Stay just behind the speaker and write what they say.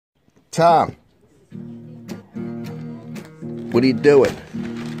Tom, what are you doing?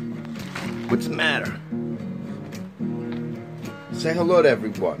 What's the matter? Say hello to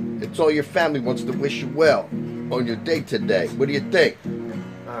everyone. It's all your family wants to wish you well on your day today. What do you think?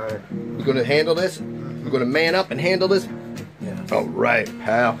 Alright. We're gonna handle this? We're gonna man up and handle this? Yeah. All right,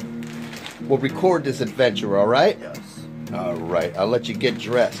 pal. We'll record this adventure, all right? Yes. All right, I'll let you get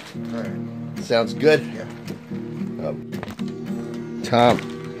dressed. Alright. Sounds good? Yeah. Tom,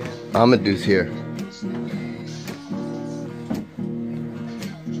 Amadeus here.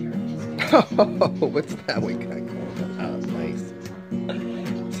 Oh, what's that we got going on? Oh, nice.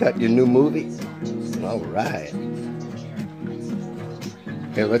 Is that your new movie? All right.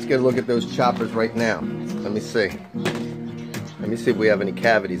 Here, let's get a look at those choppers right now. Let me see. Let me see if we have any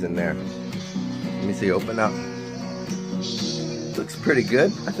cavities in there. Let me see, open up. Looks pretty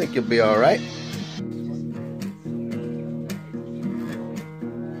good. I think you'll be all right.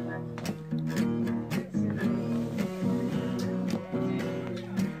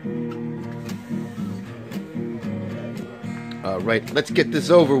 All right, let's get this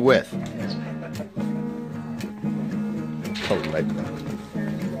over with. All right.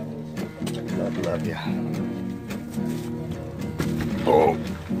 Love you. Oh.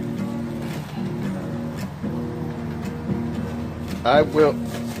 I will.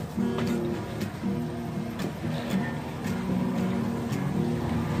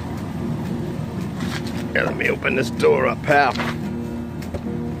 Here, let me open this door up, pal.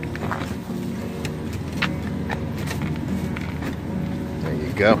 There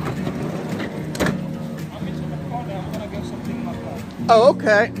you go. Oh,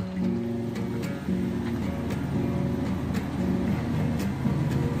 okay.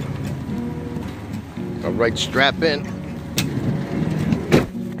 All right, strap in.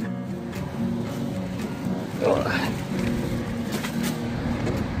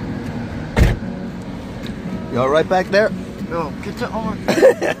 You all right back there? No, get the on.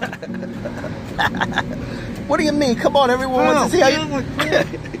 What do you mean? Come on, everyone wants to see how you...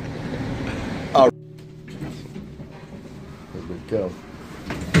 All right. Here we go.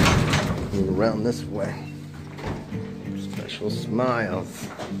 Move around this way. Special smiles.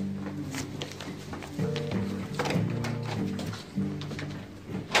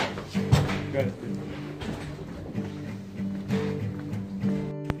 Good.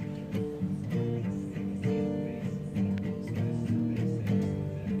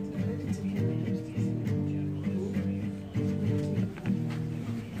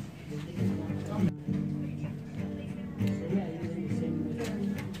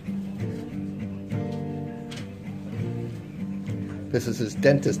 This is his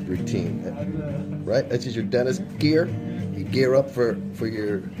dentist routine, right? This is your dentist gear. You gear up for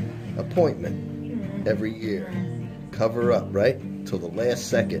your appointment every year. Cover up, right? Till the last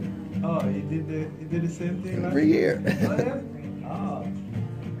second. Oh, you did the same thing Every year. Oh, yeah? Oh,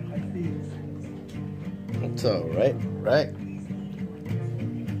 I see. That's all right, right?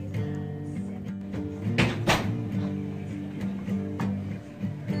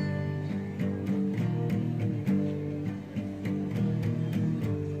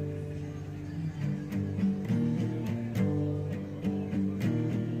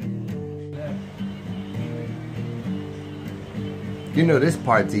 You know this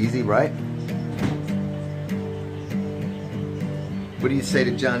part's easy, right? What do you say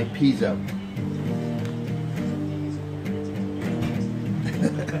to Johnny Pizzo?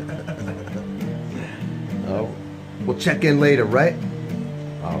 Oh, we'll check in later, right?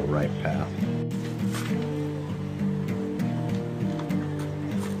 All right, pal.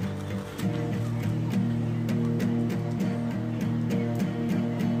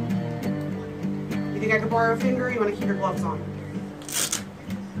 You think I could borrow a finger, or you want to keep your gloves on?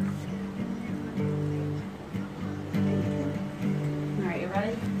 Alright, you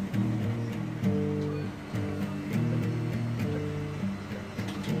ready?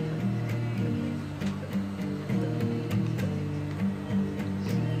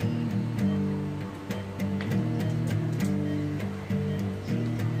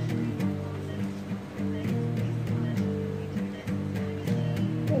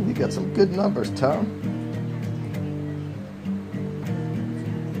 Oh, you got some good numbers, Tom.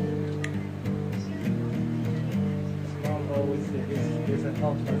 Mom always says he's a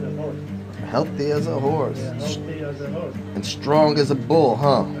healthy as a horse. Healthy as a horse. Yeah, healthy as a horse. And strong as a bull,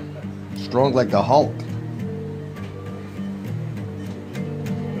 huh? Strong like the Hulk.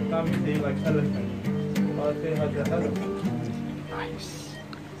 Tommy say like elephant. I'll say has a elephant. Nice.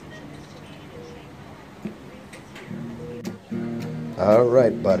 All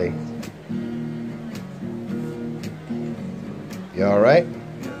right, buddy. You all right?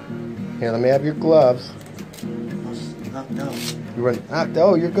 Here, let me have your gloves. I was knocked out. You were knocked.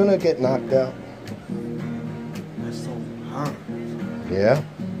 Oh, you're gonna get knocked out. That's so hard. Yeah.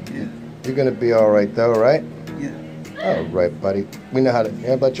 Yeah. You're gonna be all right, though, right? Yeah. All right, buddy. We know how to.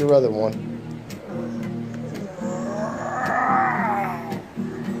 How about your other one?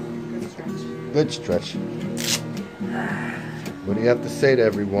 Good stretch. Good stretch. What do you have to say to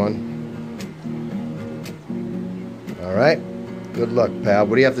everyone? All right. Good luck, pal.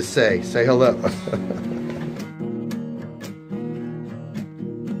 What do you have to say? Say hello.